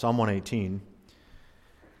Psalm 118.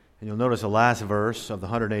 And you'll notice the last verse of the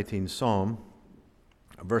 118th Psalm,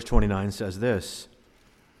 verse 29 says this,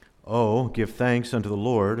 "Oh, give thanks unto the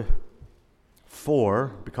Lord,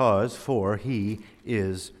 for he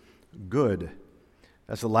is good."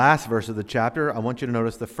 That's the last verse of the chapter. I want you to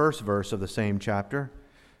notice the first verse of the same chapter.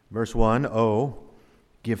 Verse 1, "Oh,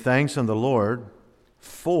 give thanks unto the Lord,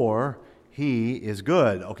 for he is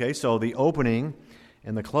good." Okay, so the opening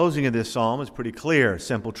and the closing of this psalm is pretty clear.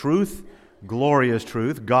 Simple truth, glorious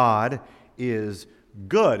truth. God is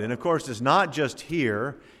good. And of course, it's not just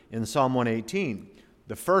here in Psalm 118.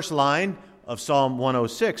 The first line of Psalm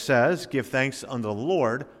 106 says, "Give thanks unto the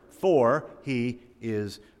Lord, for he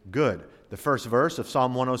is good." The first verse of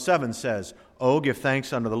Psalm 107 says, "Oh, give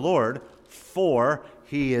thanks unto the Lord, for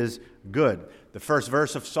he is good." The first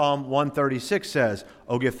verse of Psalm 136 says,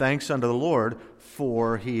 "Oh, give thanks unto the Lord,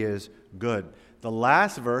 for he is good." The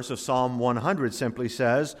last verse of Psalm 100 simply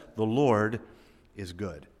says, "The Lord is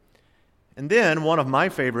good." And then one of my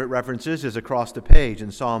favorite references is across the page in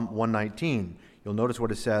Psalm 119. You'll notice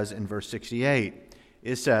what it says in verse 68.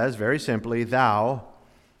 It says, very simply, "Thou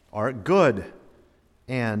art good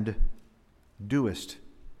and doest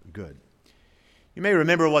good." You may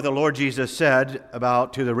remember what the Lord Jesus said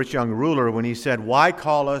to the rich young ruler when he said, "Why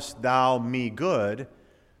callest thou me good?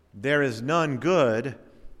 There is none good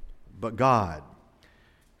but God."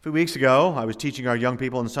 A few weeks ago, I was teaching our young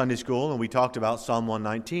people in Sunday school, and we talked about Psalm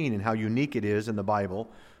 119 and how unique it is in the Bible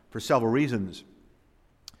for several reasons.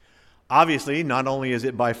 Obviously, not only is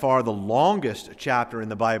it by far the longest chapter in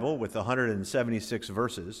the Bible with 176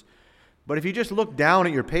 verses, but if you just look down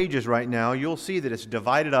at your pages right now, you'll see that it's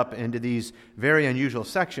divided up into these very unusual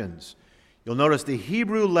sections. You'll notice the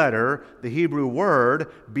Hebrew letter, the Hebrew word,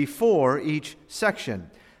 before each section.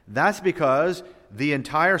 That's because the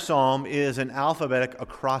entire psalm is an alphabetic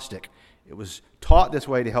acrostic. It was taught this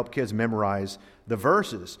way to help kids memorize the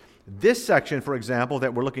verses. This section, for example,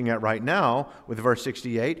 that we're looking at right now with verse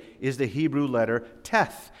 68 is the Hebrew letter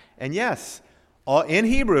Teth. And yes, in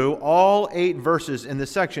Hebrew, all 8 verses in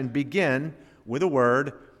this section begin with a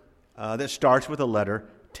word that starts with the letter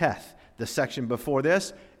Teth. The section before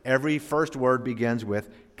this, every first word begins with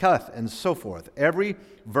Keth and so forth. Every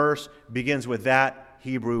verse begins with that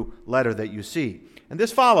Hebrew letter that you see. And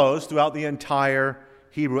this follows throughout the entire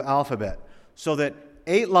Hebrew alphabet. So that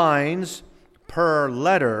 8 lines per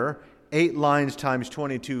letter, 8 lines times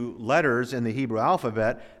 22 letters in the Hebrew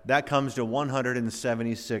alphabet, that comes to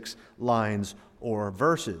 176 lines or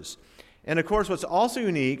verses. And of course, what's also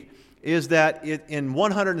unique is that in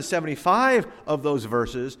 175 of those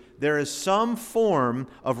verses, there is some form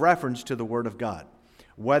of reference to the Word of God.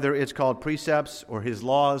 Whether it's called precepts or his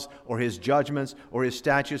laws or his judgments or his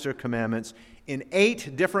statutes or commandments, in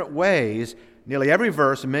 8 different ways, nearly every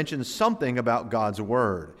verse mentions something about God's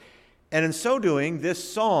word. And in so doing,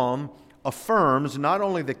 this psalm affirms not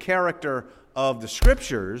only the character of the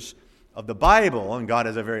scriptures, of the Bible, and God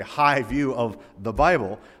has a very high view of the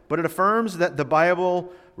Bible, but it affirms that the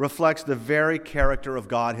Bible reflects the very character of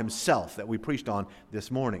God himself that we preached on this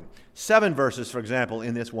morning. 7 verses, for example,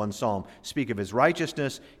 in this one psalm speak of his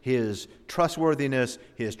righteousness, his trustworthiness,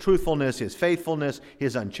 his truthfulness, his faithfulness,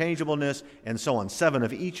 his unchangeableness, and so on. 7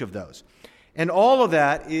 of each of those. And all of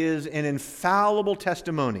that is an infallible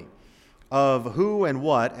testimony of who and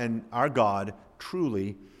what and our God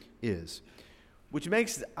truly is, which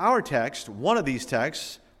makes our text, one of these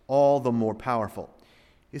texts, all the more powerful.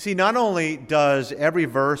 You see, not only does every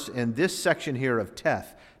verse in this section here of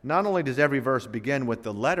Teth, not only does every verse begin with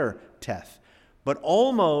the letter Teth, but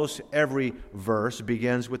almost every verse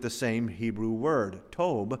begins with the same Hebrew word,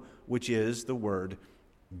 Tob, which is the word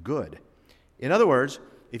good. In other words,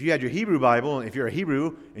 if you had your Hebrew Bible, if you're a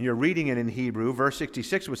Hebrew and you're reading it in Hebrew, verse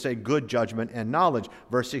 66 would say good judgment and knowledge.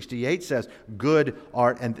 Verse 68 says, good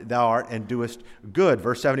art and thou art and doest good.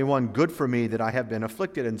 Verse 71, good for me that I have been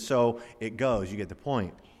afflicted. And so it goes. You get the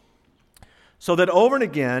point. So that over and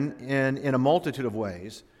again, in a multitude of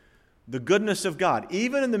ways, the goodness of God,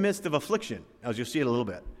 even in the midst of affliction, as you'll see it a little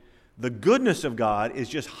bit, the goodness of God is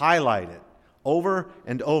just highlighted. Over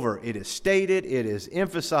and over, it is stated, it is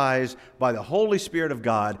emphasized by the Holy Spirit of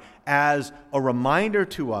God as a reminder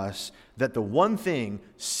to us that the one thing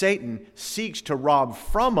Satan seeks to rob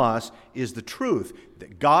from us is the truth,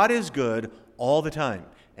 that God is good all the time,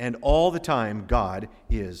 and all the time God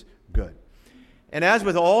is good. And as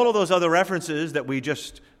with all of those other references that we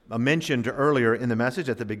just mentioned earlier in the message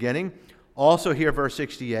at the beginning, also here verse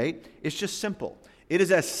 68, it's just simple. It is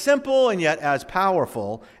as simple and yet as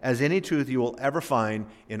powerful as any truth you will ever find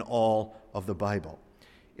in all of the Bible.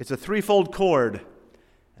 It's a threefold chord,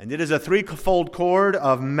 And it is a threefold cord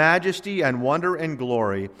of majesty and wonder and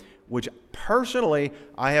glory, which personally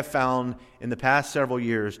I have found in the past several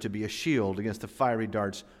years to be a shield against the fiery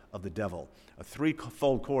darts of the devil. A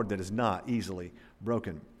threefold cord that is not easily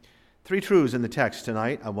broken. 3 truths in the text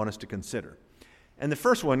tonight I want us to consider. And the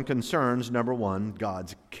first one concerns, number 1,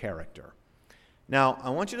 God's character. Now, I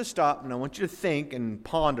want you to stop and I want you to think and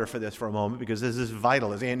ponder for this for a moment, because this is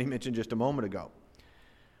vital, as Andy mentioned just a moment ago.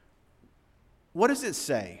 What does it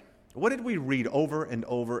say? What did we read over and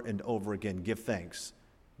over and over again? Give thanks,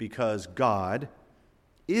 because God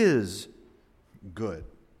is good.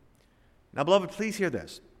 Now, beloved, please hear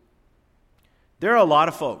this. There are a lot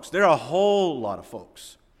of folks, there are a whole lot of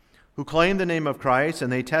folks who claim the name of Christ, and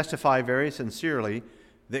they testify very sincerely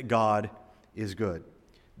that God is good.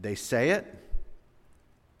 They say it,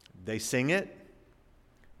 they sing it,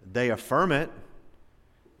 they affirm it,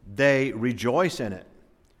 they rejoice in it.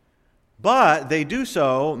 But they do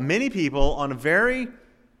so, many people, on a very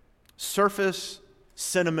surface,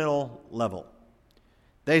 sentimental level.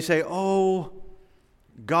 They say, oh,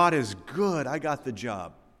 God is good, I got the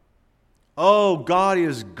job. Oh, God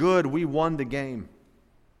is good, we won the game.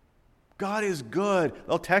 God is good.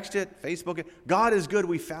 They'll text it, Facebook it. God is good,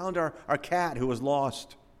 we found our cat who was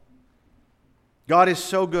lost. God is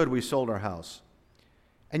so good, we sold our house.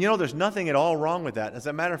 And you know, there's nothing at all wrong with that. As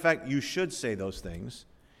a matter of fact, you should say those things.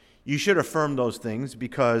 You should affirm those things,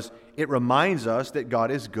 because it reminds us that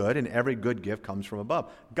God is good and every good gift comes from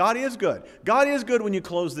above. God is good. God is good when you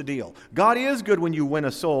close the deal. God is good when you win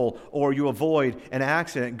a soul or you avoid an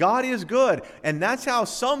accident. God is good. And that's how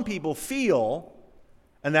some people feel,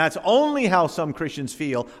 and that's only how some Christians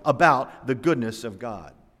feel about the goodness of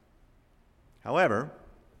God. However,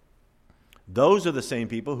 those are the same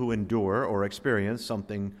people who endure or experience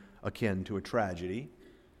something akin to a tragedy,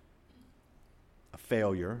 a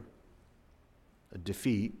failure, a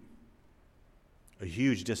defeat, a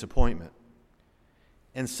huge disappointment.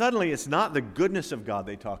 And suddenly it's not the goodness of God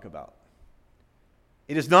they talk about.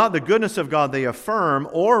 It is not the goodness of God they affirm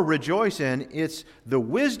or rejoice in. It's the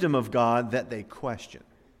wisdom of God that they question.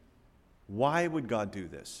 Why would God do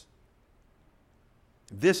this?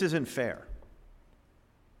 This isn't fair.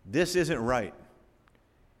 This isn't right.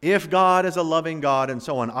 If God is a loving God and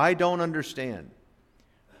so on, I don't understand.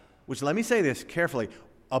 Which, let me say this carefully,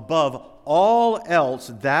 above all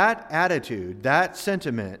else, that attitude, that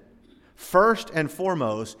sentiment, first and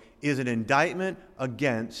foremost, is an indictment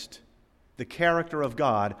against the character of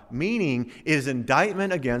God, meaning it is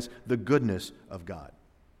indictment against the goodness of God.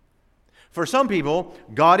 For some people,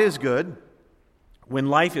 God is good when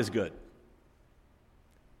life is good.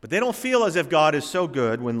 But they don't feel as if God is so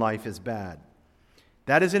good when life is bad.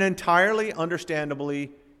 That is an entirely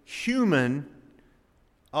understandably human,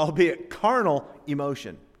 albeit carnal,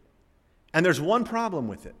 emotion. And there's one problem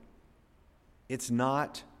with it. It's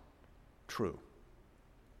not true.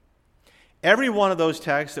 Every one of those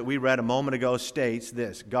texts that we read a moment ago states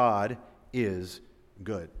this: God is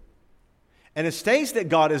good. And it states that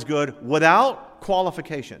God is good without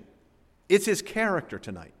qualification. It's His character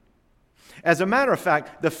tonight. As a matter of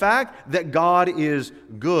fact, the fact that God is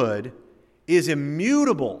good is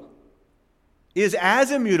immutable, is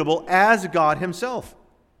as immutable as God Himself.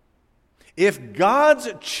 If God's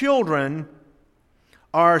children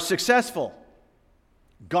are successful,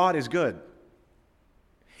 God is good.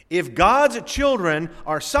 If God's children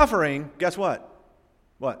are suffering, guess what?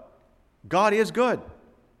 What? God is good.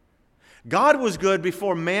 God was good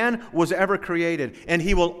before man was ever created, and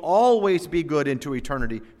He will always be good into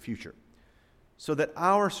eternity future. So that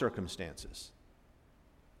our circumstances,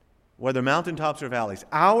 whether mountaintops or valleys,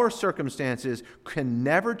 our circumstances can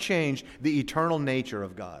never change the eternal nature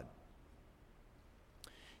of God.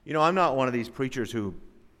 You know, I'm not one of these preachers who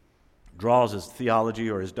draws his theology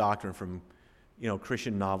or his doctrine from,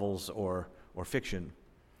 Christian novels or fiction.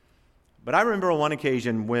 But I remember on one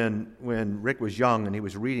occasion when Rick was young and he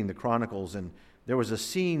was reading the Chronicles, and there was a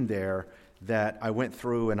scene there that I went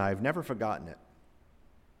through and I've never forgotten it.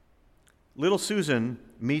 Little Susan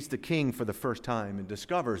meets the king for the first time and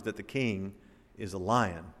discovers that the king is a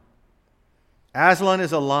lion. Aslan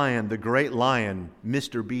is a lion, the great lion,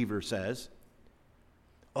 Mr. Beaver says.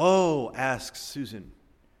 Oh, asks Susan,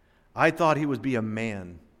 I thought he would be a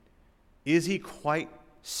man. Is he quite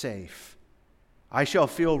safe? I shall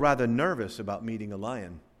feel rather nervous about meeting a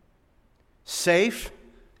lion. Safe,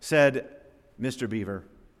 said Mr. Beaver.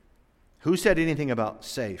 Who said anything about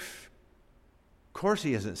safe? Of course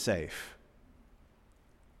he isn't safe,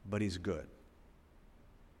 but he's good.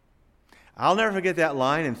 I'll never forget that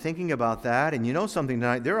line and thinking about that. And you know something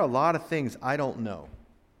tonight, there are a lot of things I don't know.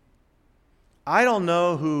 I don't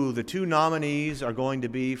know who the two nominees are going to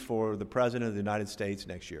be for the President of the United States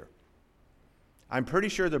next year. I'm pretty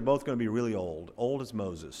sure they're both going to be really old as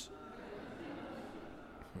Moses.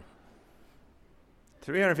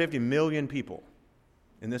 350 million people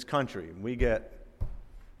in this country. We get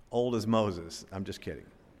old as Moses. I'm just kidding.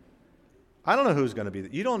 I don't know who's going to be.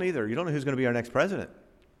 You don't either. You don't know who's going to be our next president.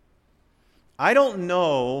 I don't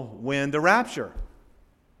know when the rapture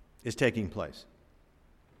is taking place.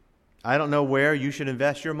 I don't know where you should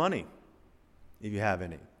invest your money, if you have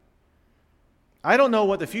any. I don't know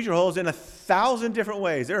what the future holds in 1,000 different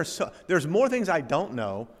ways. There's more things I don't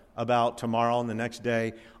know about tomorrow and the next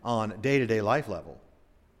day on day-to-day life level.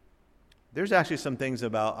 There's actually some things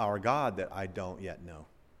about our God that I don't yet know.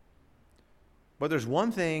 But there's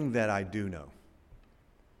one thing that I do know.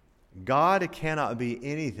 God cannot be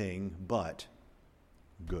anything but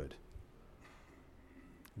good.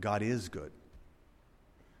 God is good.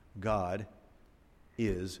 God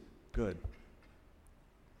is good.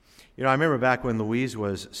 You know, I remember back when Louise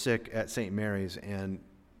was sick at St. Mary's, and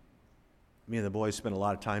me and the boys spent a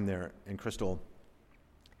lot of time there in Crystal.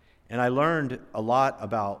 And I learned a lot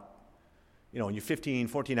about, you know, when you're 15,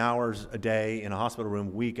 14 hours a day in a hospital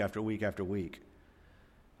room week after week after week.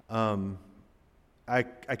 I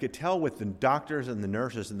could tell with the doctors and the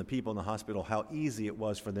nurses and the people in the hospital how easy it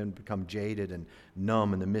was for them to become jaded and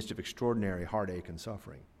numb in the midst of extraordinary heartache and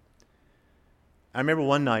suffering. I remember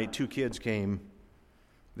one night, 2 kids came.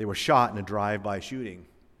 They were shot in a drive-by shooting,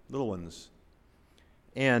 little ones.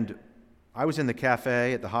 And I was in the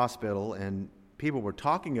cafe at the hospital, and people were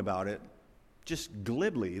talking about it just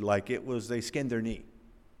glibly, like it was they skinned their knee.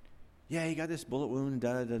 Yeah, he got this bullet wound,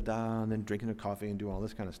 da-da-da-da, and then drinking a coffee and doing all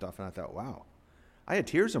this kind of stuff. And I thought, wow. I had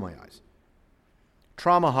tears in my eyes.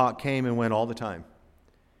 Trauma Hawk came and went all the time.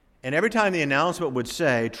 And every time the announcement would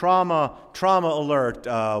say, trauma alert,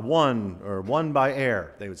 one by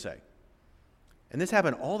air, they would say. And this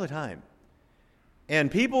happened all the time.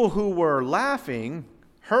 And people who were laughing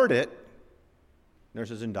heard it,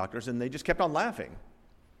 nurses and doctors, and they just kept on laughing.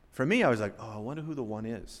 For me, I was like, oh, I wonder who the one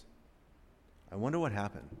is. I wonder what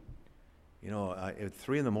happened. You know, at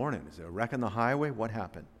 3 in the morning, is there a wreck on the highway? What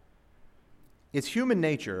happened? It's human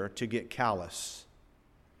nature to get callous,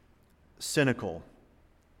 cynical,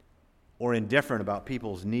 or indifferent about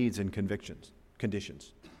people's needs and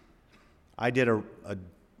conditions. I did a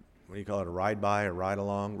what do you call it, a ride-by or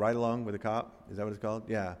ride-along with a cop? Is that what it's called?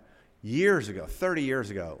 Yeah. Years ago, 30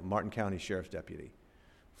 years ago, Martin County Sheriff's Deputy,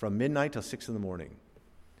 from midnight till 6 in the morning.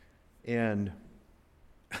 And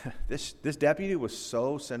this deputy was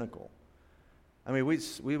so cynical. I mean,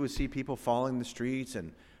 we would see people falling in the streets,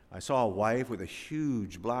 and I saw a wife with a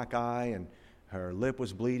huge black eye, and her lip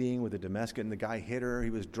was bleeding with a Damascus, and the guy hit her. He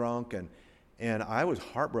was drunk, and I was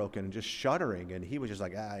heartbroken and just shuddering. And he was just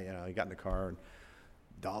like, he got in the car and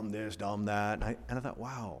dumb this, dumb that. And I thought,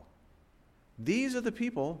 wow, these are the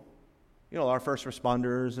people, you know, our first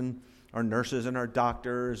responders and our nurses and our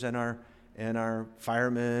doctors and our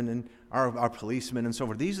firemen and our policemen and so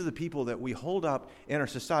forth. These are the people that we hold up in our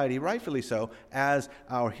society, rightfully so, as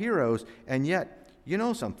our heroes. And yet, you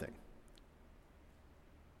know something?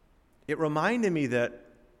 It reminded me that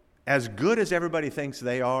as good as everybody thinks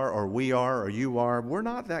they are, or we are, or you are, we're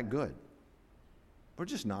not that good. We're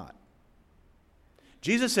just not.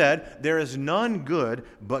 Jesus said, there is none good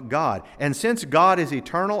but God. And since God is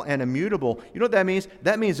eternal and immutable, you know what that means?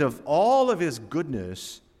 That means of all of his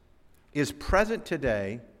goodness is present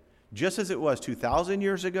today, just as it was 2,000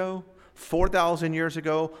 years ago, 4,000 years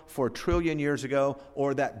ago, 4 trillion years ago,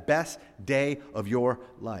 or that best day of your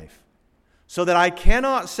life. So that I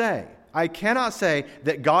cannot say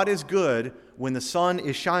that God is good when the sun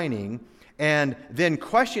is shining and then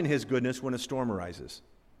question his goodness when a storm arises.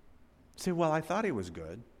 Say, well, I thought he was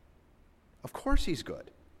good. Of course he's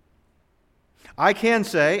good. I can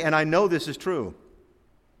say, and I know this is true,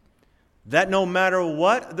 that no matter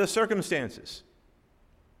what the circumstances,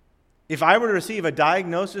 if I were to receive a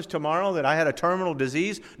diagnosis tomorrow that I had a terminal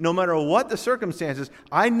disease, no matter what the circumstances,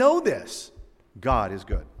 I know this, God is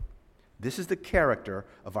good. This is the character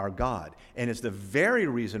of our God, and it's the very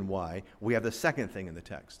reason why we have the second thing in the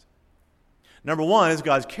text. Number 1 is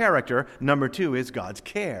God's character. Number 2 is God's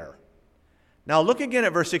care. Now look again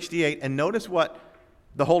at verse 68 and notice what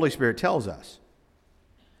the Holy Spirit tells us.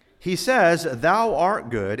 He says, thou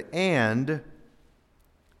art good and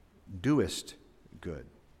doest good.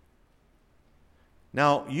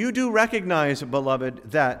 Now, you do recognize,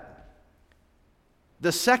 beloved, that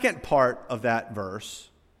the second part of that verse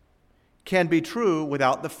can be true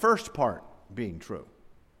without the first part being true.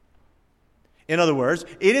 In other words,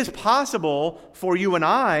 it is possible for you and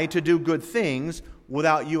I to do good things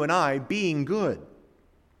without you and I being good.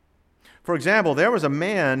 For example, there was a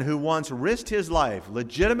man who once risked his life,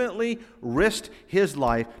 legitimately risked his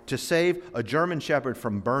life to save a German shepherd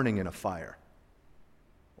from burning in a fire.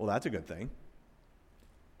 Well, that's a good thing.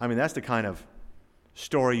 I mean, that's the kind of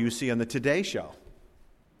story you see on the Today Show.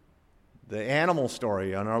 The animal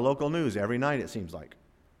story on our local news every night, it seems like.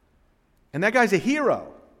 And that guy's a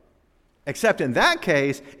hero. Except in that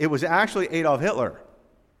case, it was actually Adolf Hitler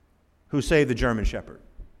who saved the German shepherd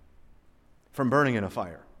from burning in a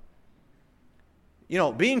fire. You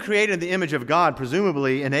know, being created in the image of God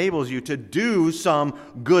presumably enables you to do some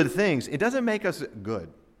good things. It doesn't make us good.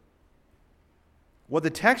 What the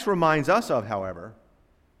text reminds us of, however,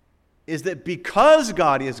 is that because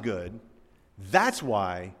God is good, that's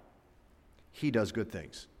why he does good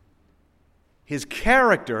things. His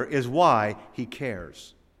character is why he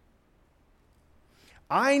cares.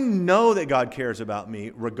 I know that God cares about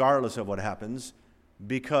me regardless of what happens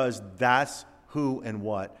because that's who and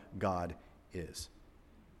what God is.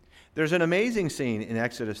 There's an amazing scene in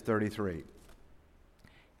Exodus 33.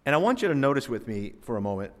 And I want you to notice with me for a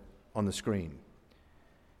moment on the screen.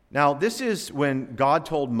 Now, this is when God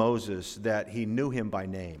told Moses that he knew him by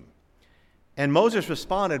name. And Moses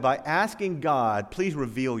responded by asking God, please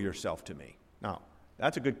reveal yourself to me. Now,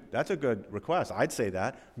 that's a good request. I'd say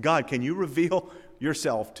that. God, can you reveal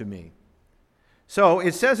yourself to me? So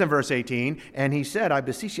it says in verse 18, and he said, I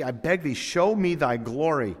beseech thee, I beg thee, show me thy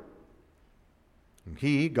glory.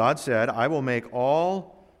 God said, I will make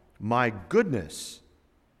all my goodness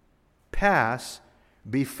pass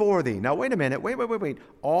before thee. Now, wait a minute. Wait.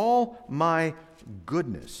 All my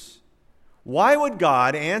goodness. Why would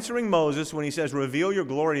God, answering Moses when he says, reveal your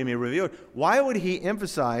glory to me, why would he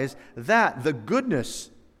emphasize that, the goodness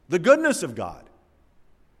of God?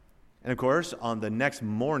 And of course, on the next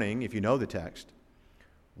morning, if you know the text,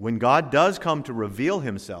 when God does come to reveal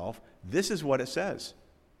himself, this is what it says.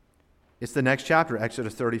 It's the next chapter,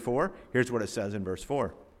 Exodus 34. Here's what it says in verse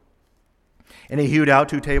 4. And he hewed out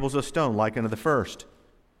 2 tables of stone, like unto the first.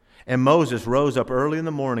 And Moses rose up early in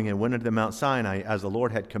the morning and went into Mount Sinai, as the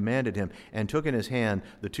Lord had commanded him, and took in his hand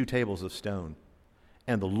the 2 tables of stone.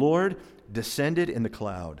 And the Lord descended in the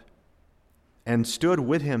cloud, and stood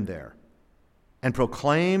with him there, and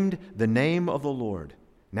proclaimed the name of the Lord.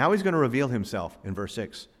 Now he's going to reveal himself in verse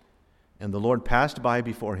 6. And the Lord passed by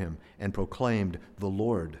before him, and proclaimed the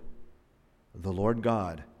Lord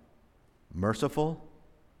God, merciful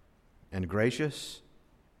and gracious,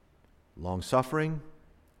 long-suffering,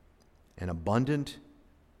 and abundant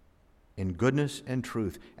in goodness and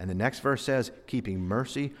truth. And the next verse says, keeping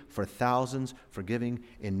mercy for thousands, forgiving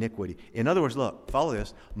iniquity. In other words, look, follow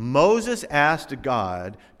this. Moses asked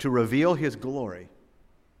God to reveal his glory.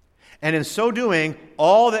 And in so doing,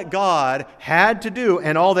 all that God had to do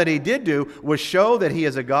and all that he did do was show that he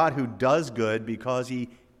is a God who does good because he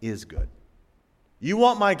is good. You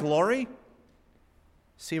want my glory?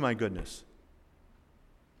 See my goodness.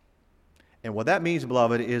 And what that means,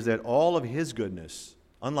 beloved, is that all of his goodness,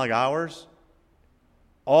 unlike ours,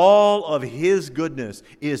 all of his goodness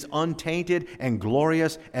is untainted and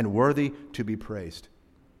glorious and worthy to be praised.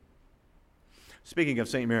 Speaking of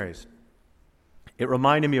St. Mary's, it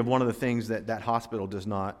reminded me of one of the things that hospital does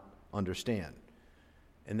not understand.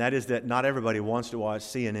 And that is that not everybody wants to watch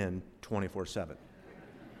CNN 24/7.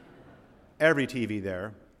 Every TV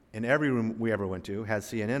there, in every room we ever went to, has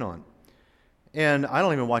CNN on. And I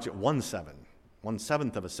don't even watch it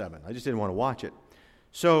 1/7 of a 7. I just didn't want to watch it.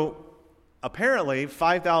 So apparently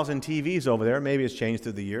 5,000 TVs over there, maybe it's changed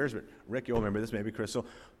through the years, but Rick, you'll remember this, maybe Crystal.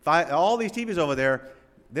 All these TVs over there,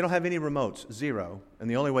 they don't have any remotes, 0. And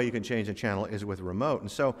the only way you can change the channel is with a remote. And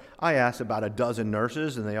so I asked about a dozen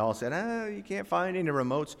nurses, and they all said, you can't find any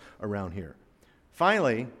remotes around here.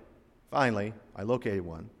 Finally, I located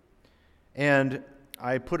one. And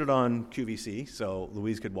I put it on QVC so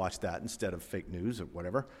Louise could watch that instead of fake news or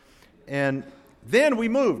whatever. And then we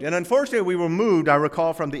moved. And unfortunately, we were moved, I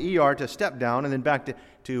recall, from the ER to step down and then back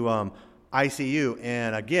to ICU.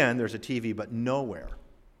 And again, there's a TV, but nowhere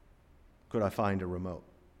could I find a remote.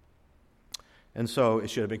 And so it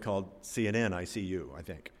should have been called CNN ICU, I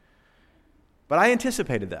think. But I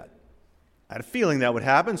anticipated that. I had a feeling that would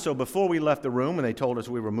happen. So before we left the room and they told us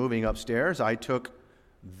we were moving upstairs, I took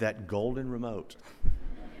that golden remote,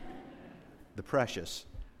 the precious,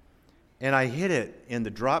 and I hid it in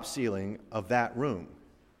the drop ceiling of that room.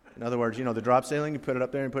 In other words, the drop ceiling, you put it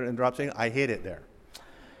up there and put it in the drop ceiling, I hid it there.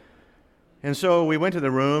 And so we went to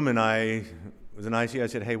the room, and I was in ICU. I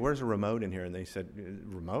said, hey, where's a remote in here? And they said,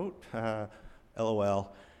 remote?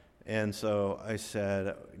 LOL. And so I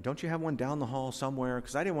said, don't you have one down the hall somewhere?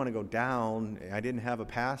 Because I didn't want to go down. I didn't have a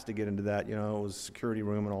pass to get into that. It was security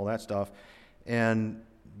room and all that stuff. And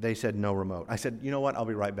they said, no remote. I said, you know what? I'll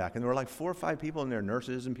be right back. And there were like 4 or 5 people in there,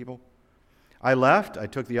 nurses and people. I left. I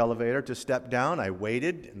took the elevator to step down. I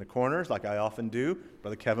waited in the corners like I often do.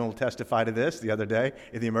 Brother Kevin will testify to this the other day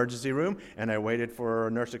in the emergency room. And I waited for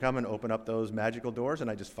a nurse to come and open up those magical doors,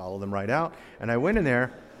 and I just followed them right out. And I went in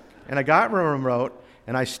there, and I got a remote,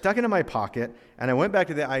 and I stuck it in my pocket, and I went back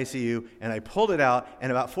to the ICU, and I pulled it out,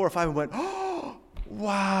 and about 4 or 5 went, oh,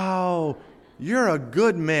 wow, you're a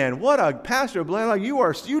good man. What a Pastor Blalock,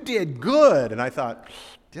 you did good. And I thought,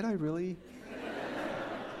 did I really?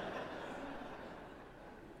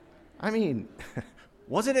 I mean,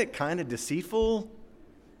 wasn't it kind of deceitful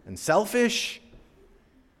and selfish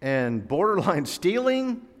and borderline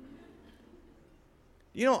stealing?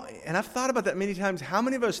 And I've thought about that many times. How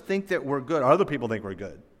many of us think that we're good? Or other people think we're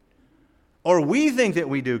good. Or we think that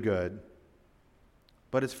we do good,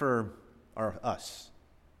 but it's for us.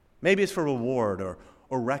 Maybe it's for reward or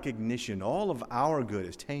recognition. All of our good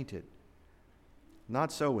is tainted.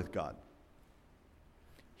 Not so with God.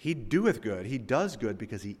 He doeth good. He does good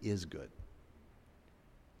because he is good.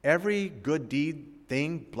 Every good deed,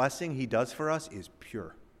 thing, blessing he does for us is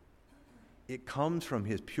pure. It comes from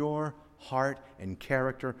his pure heart and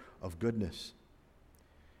character of goodness.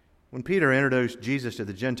 When Peter introduced Jesus to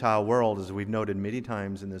the Gentile world, as we've noted many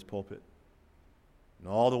times in this pulpit, and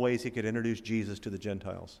all the ways he could introduce Jesus to the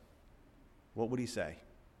Gentiles, what would he say?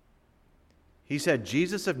 He said,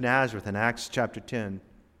 Jesus of Nazareth in Acts chapter 10,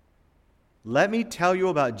 let me tell you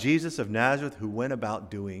about Jesus of Nazareth who went about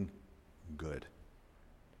doing good.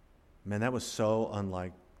 Man, that was so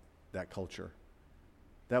unlike that culture.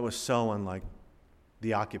 That was so unlike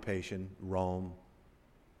the occupation, Rome,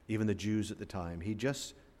 even the Jews at the time. He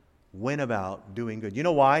just went about doing good. You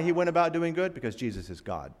know why he went about doing good? Because Jesus is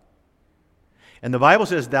God. And the Bible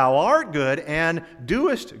says, thou art good and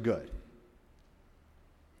doest good.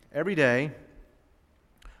 Every day,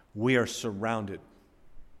 we are surrounded.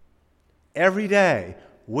 Every day,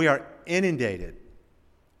 we are inundated,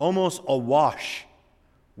 almost awash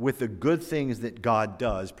with the good things that God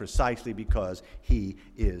does precisely because he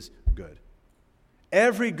is good.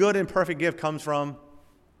 Every good and perfect gift comes from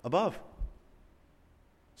above.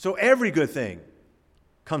 So every good thing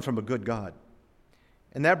comes from a good God.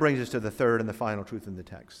 And that brings us to the third and the final truth in the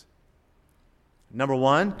text. Number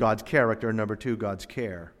 1, God's character. Number 2, God's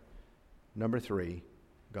care. Number 3,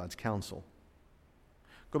 God's counsel.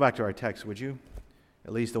 Go back to our text, would you?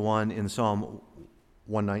 At least the one in Psalm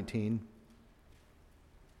 119.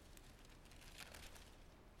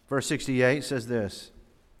 Verse 68 says this,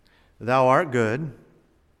 thou art good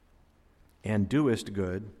and doest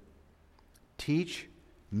good. Teach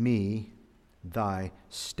me thy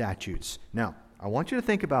statutes. Now, I want you to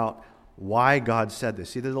think about why God said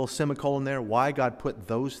this. See the little semicolon there? Why God put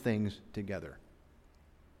those things together.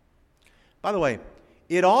 By the way,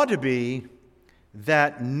 it ought to be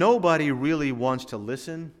that nobody really wants to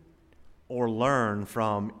listen or learn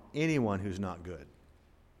from anyone who's not good.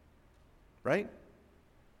 Right?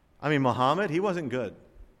 I mean, Muhammad, he wasn't good.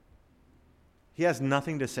 He has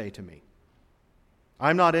nothing to say to me.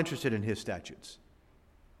 I'm not interested in his statutes.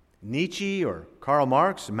 Nietzsche or Karl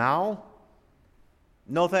Marx, Mao,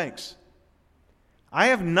 no thanks. I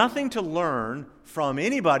have nothing to learn from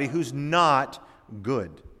anybody who's not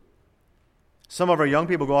good. Some of our young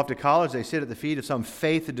people go off to college, they sit at the feet of some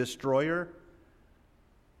faith destroyer,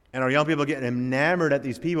 and our young people get enamored at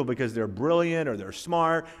these people because they're brilliant or they're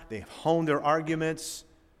smart, they've honed their arguments.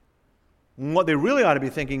 And what they really ought to be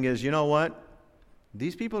thinking is, you know what?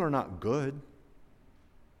 These people are not good.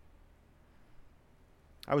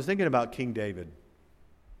 I was thinking about King David.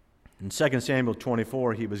 In 2 Samuel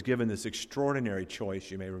 24, he was given this extraordinary choice,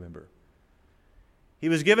 you may remember. He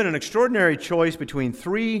was given an extraordinary choice between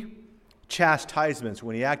 3 chastisements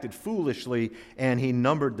when he acted foolishly and he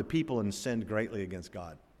numbered the people and sinned greatly against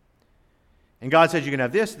God. And God said, you can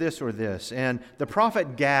have this, this, or this. And the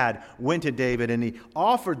prophet Gad went to David and he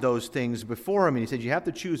offered those things before him. And he said, you have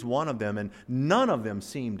to choose one of them. And none of them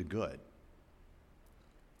seemed good.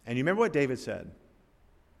 And you remember what David said?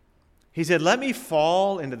 He said, let me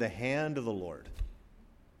fall into the hand of the Lord.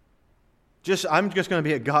 I'm just going to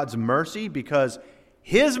be at God's mercy because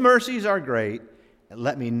his mercies are great. And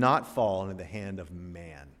let me not fall into the hand of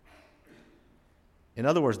man. In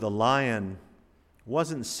other words, the lion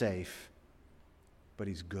wasn't safe, but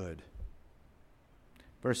he's good.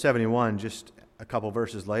 Verse 71, just a couple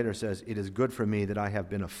verses later, says, it is good for me that I have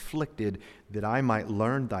been afflicted, that I might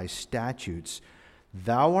learn thy statutes.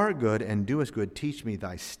 Thou art good and doest good. Teach me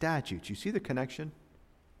thy statutes. You see the connection?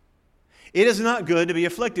 It is not good to be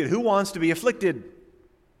afflicted. Who wants to be afflicted?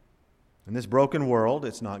 In this broken world,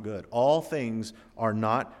 it's not good. All things are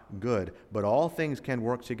not good, but all things can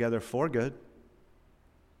work together for good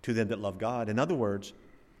to them that love God. In other words,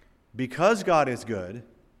 because God is good,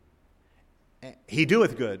 He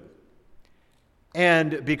doeth good.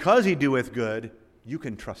 And because He doeth good, you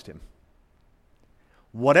can trust Him.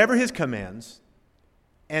 Whatever His commands,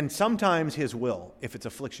 and sometimes His will, if it's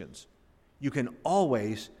afflictions, you can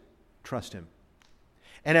always trust Him.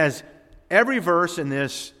 And as every verse in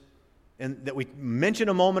this that we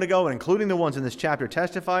mentioned a moment ago, and including the ones in this chapter,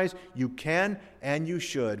 testifies, you can and you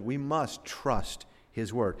should. We must trust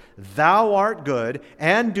His word. Thou art good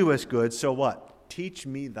and doest good, so what? Teach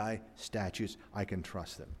me thy statutes, I can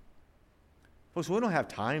trust them. Folks, we don't have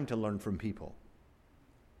time to learn from people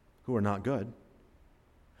who are not good.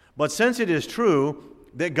 But since it is true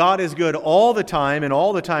that God is good all the time, and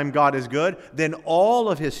all the time God is good, then all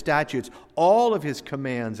of His statutes, all of His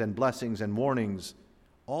commands and blessings and warnings,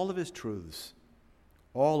 all of His truths,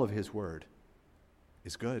 all of His word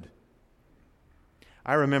is good.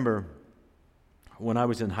 I remember when I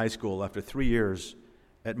was in high school, after 3 years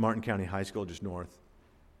at Martin County High School just north,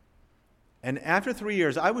 and after 3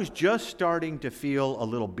 years, I was just starting to feel a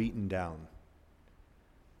little beaten down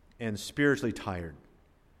and spiritually tired.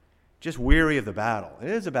 Just weary of the battle. It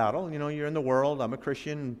is a battle. You know, you're in the world. I'm a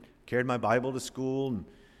Christian, carried my Bible to school. And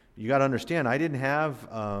you got to understand, I didn't have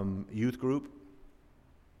youth group.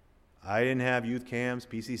 I didn't have youth camps,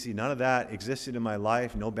 PCC. None of that existed in my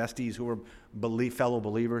life. No besties who were fellow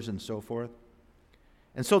believers and so forth.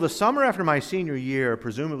 And so the summer after my senior year,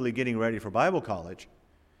 presumably getting ready for Bible college,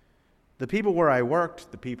 the people where I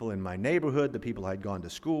worked, the people in my neighborhood, the people I'd gone to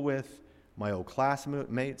school with, my old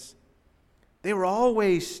classmates, they were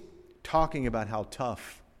always talking about how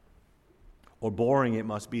tough or boring it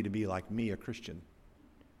must be to be like me, a Christian.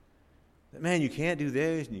 That, man, you can't do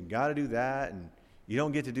this, and you got to do that, and you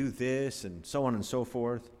don't get to do this, and so on and so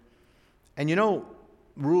forth. And you know,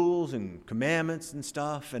 rules and commandments and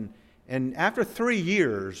stuff. And after 3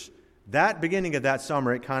 years, that beginning of that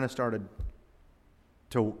summer, it kind of started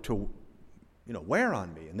to wear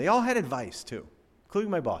on me. And they all had advice, too, including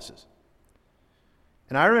my bosses.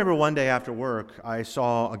 And I remember one day after work, I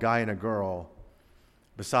saw a guy and a girl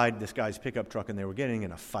beside this guy's pickup truck, and they were getting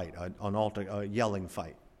in a fight, a yelling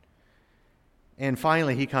fight. And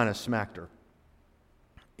finally, he kind of smacked her.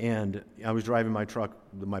 And I was driving my truck,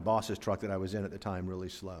 my boss's truck that I was in at the time, really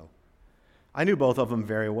slow. I knew both of them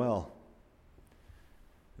very well.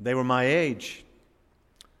 They were my age,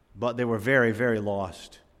 but they were very, very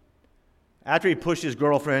lost. After he pushed his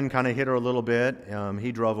girlfriend, kind of hit her a little bit,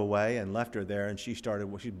 he drove away and left her there, and she's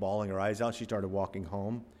bawling her eyes out. She started walking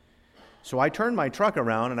home. So I turned my truck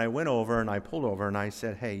around, and I went over, and I pulled over, and I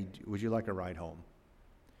said, "Hey, would you like a ride home?"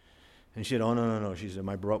 And she said, "Oh, no. She said,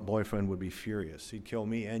 my boyfriend would be furious. He'd kill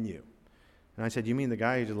me and you." And I said, "You mean the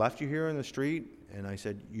guy who just left you here in the street?" And I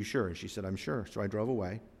said, "You sure?" And she said, "I'm sure." So I drove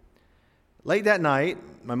away. Late that night,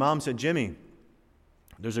 my mom said, "Jimmy,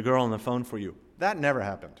 there's a girl on the phone for you." That never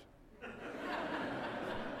happened.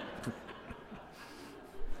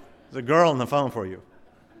 There's a girl on the phone for you.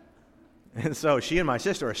 And so she and my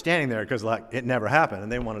sister are standing there because it never happened, and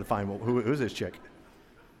they wanted to find, well, who's this chick?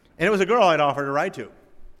 And it was a girl I'd offered a ride to.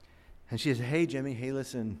 And she said, "Hey, Jimmy, hey,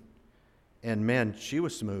 listen." And man, she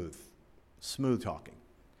was smooth talking.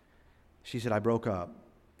 She said, "I broke up,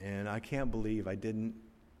 and I can't believe I didn't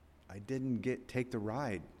take the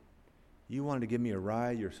ride. You wanted to give me a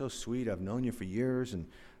ride. You're so sweet. I've known you for years, and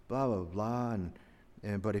blah, blah, blah.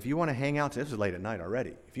 But if you want to hang out, this is late at night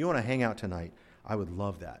already. If you want to hang out tonight, I would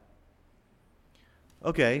love that."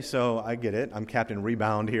 Okay, so I get it. I'm Captain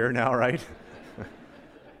Rebound here now, right?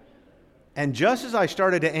 And just as I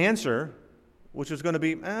started to answer, which was going to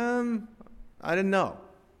be, I didn't know.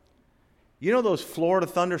 You know those Florida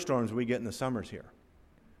thunderstorms we get in the summers here?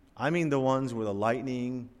 I mean the ones where the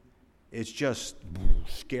lightning, it's just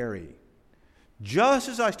scary. Just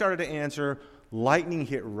as I started to answer, lightning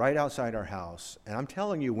hit right outside our house. And I'm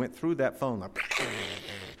telling you, went through that phone.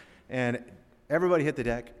 And everybody hit the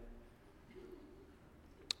deck.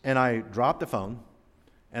 And I dropped the phone,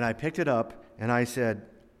 and I picked it up, and I said,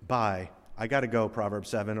 "Bye. I got to go," Proverbs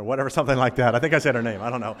 7 or whatever, something like that. I think I said her name. I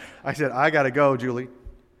don't know. I said, "I got to go, Julie."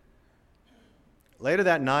 Later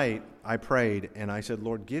that night, I prayed, and I said,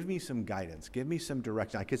 "Lord, give me some guidance. Give me some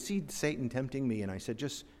direction." I could see Satan tempting me, and I said,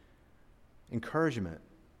 just encouragement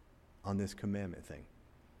on this commandment thing.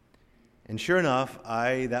 And sure enough,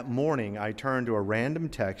 that morning, I turned to a random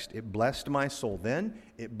text. It blessed my soul then.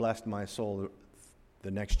 It blessed my soul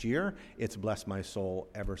the next year. It's blessed my soul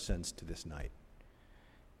ever since to this night.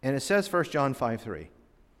 And it says 1 John 5:3,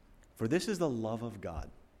 For this is the love of God,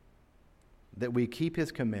 that we keep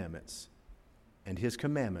his commandments, and his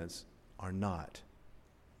commandments are not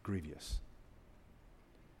grievous.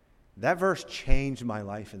 That verse changed my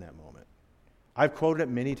life in that moment. I've quoted it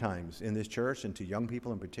many times in this church and to young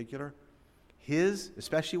people in particular.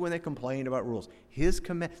 Especially when they complain about rules,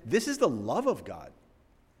 this is the love of God,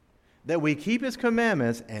 that we keep his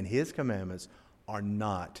commandments, and his commandments are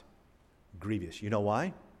not grievous. You know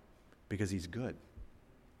why? Because he's good.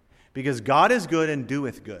 Because God is good and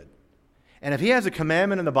doeth good. And if he has a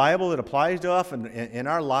commandment in the Bible that applies to us and in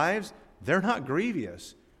our lives, they're not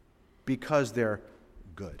grievous because they're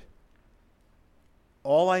good.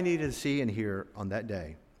 All I needed to see and hear on that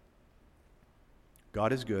day,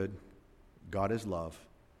 God is good, God is love,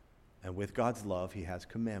 and with God's love, he has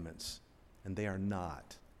commandments, and they are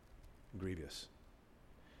not grievous.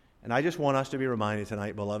 And I just want us to be reminded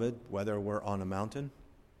tonight, beloved, whether we're on a mountain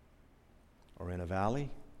or in a valley,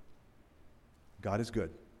 God is good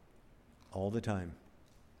all the time.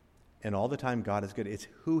 And all the time, God is good. It's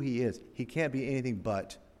who he is. He can't be anything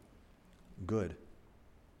but good.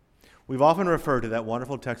 We've often referred to that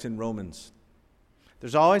wonderful text in Romans.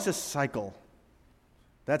 There's always a cycle.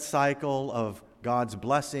 That cycle of God's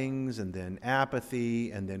blessings, and then apathy,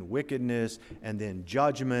 and then wickedness, and then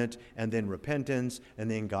judgment, and then repentance, and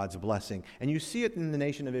then God's blessing. And you see it in the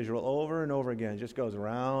nation of Israel over and over again. It just goes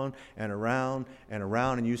around and around and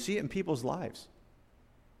around, and you see it in people's lives.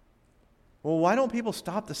 Well, why don't people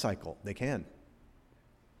stop the cycle? They can.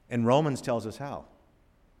 And Romans tells us how.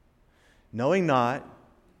 Knowing not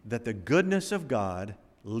that the goodness of God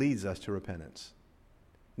leads us to repentance.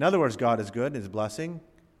 In other words, God is good and his blessing.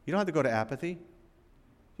 You don't have to go to apathy.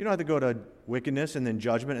 You don't have to go to wickedness and then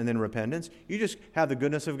judgment and then repentance. You just have the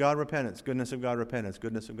goodness of God, repentance, goodness of God, repentance,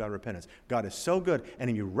 goodness of God, repentance. God is so good, and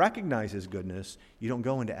if you recognize his goodness, you don't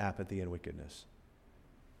go into apathy and wickedness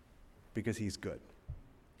because he's good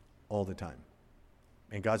all the time.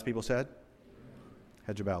 And God's people said,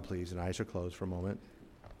 heads are bowed, please, and eyes are closed for a moment.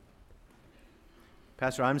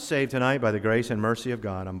 Pastor, I'm saved tonight by the grace and mercy of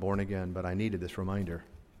God. I'm born again, but I needed this reminder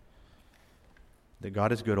that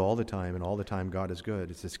God is good all the time, and all the time God is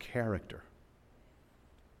good. It's his character.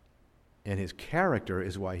 And his character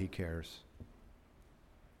is why he cares.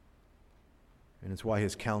 And it's why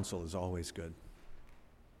his counsel is always good.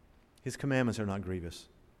 His commandments are not grievous.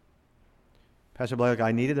 Pastor Blalock,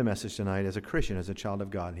 I needed a message tonight as a Christian, as a child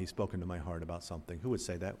of God, and he's spoken to my heart about something. Who would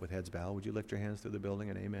say that with heads bowed? Would you lift your hands through the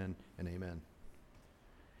building and amen and amen?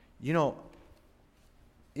 You know,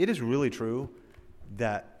 it is really true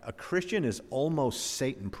that a Christian is almost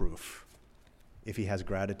Satan-proof if he has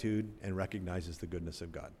gratitude and recognizes the goodness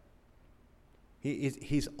of God.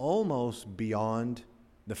 He's almost beyond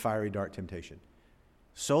the fiery dart temptation,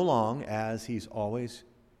 so long as he's always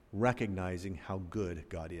recognizing how good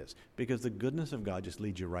God is, because the goodness of God just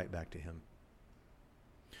leads you right back to him.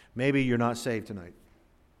 Maybe you're not saved tonight,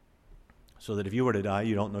 so that if you were to die,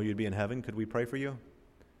 you don't know you'd be in heaven. Could we pray for you?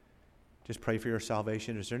 Just pray for your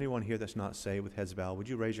salvation. Is there anyone here that's not saved with heads bowed? Would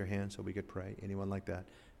you raise your hand so we could pray? Anyone like that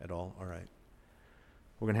at all? All right.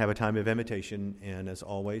 We're going to have a time of invitation, and as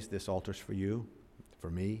always, this altar's for you,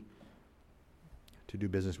 for me, to do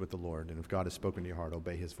business with the Lord. And if God has spoken to your heart,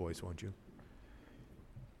 obey his voice, won't you?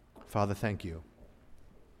 Father, thank you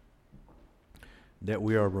that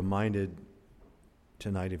we are reminded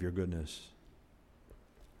tonight of your goodness,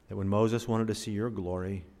 that when Moses wanted to see your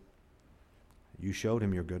glory, you showed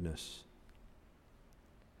him your goodness.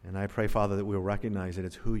 And I pray, Father, that we'll recognize that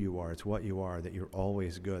it's who you are, it's what you are, that you're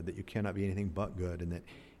always good, that you cannot be anything but good, and that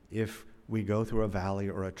if we go through a valley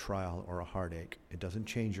or a trial or a heartache, it doesn't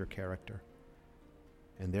change your character.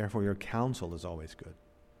 And therefore your counsel is always good.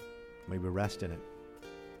 May we rest in it.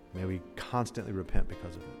 May we constantly repent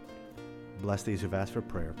because of it. Bless these who've asked for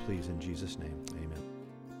prayer, please, in Jesus' name. Amen.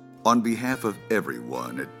 On behalf of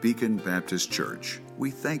everyone at Beacon Baptist Church, we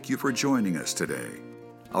thank you for joining us today.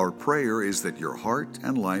 Our prayer is that your heart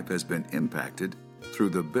and life has been impacted through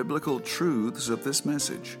the biblical truths of this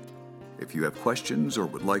message. If you have questions or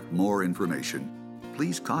would like more information,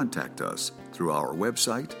 please contact us through our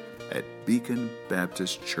website at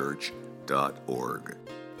beaconbaptistchurch.org.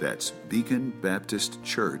 That's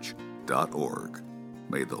beaconbaptistchurch.org.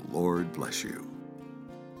 May the Lord bless you.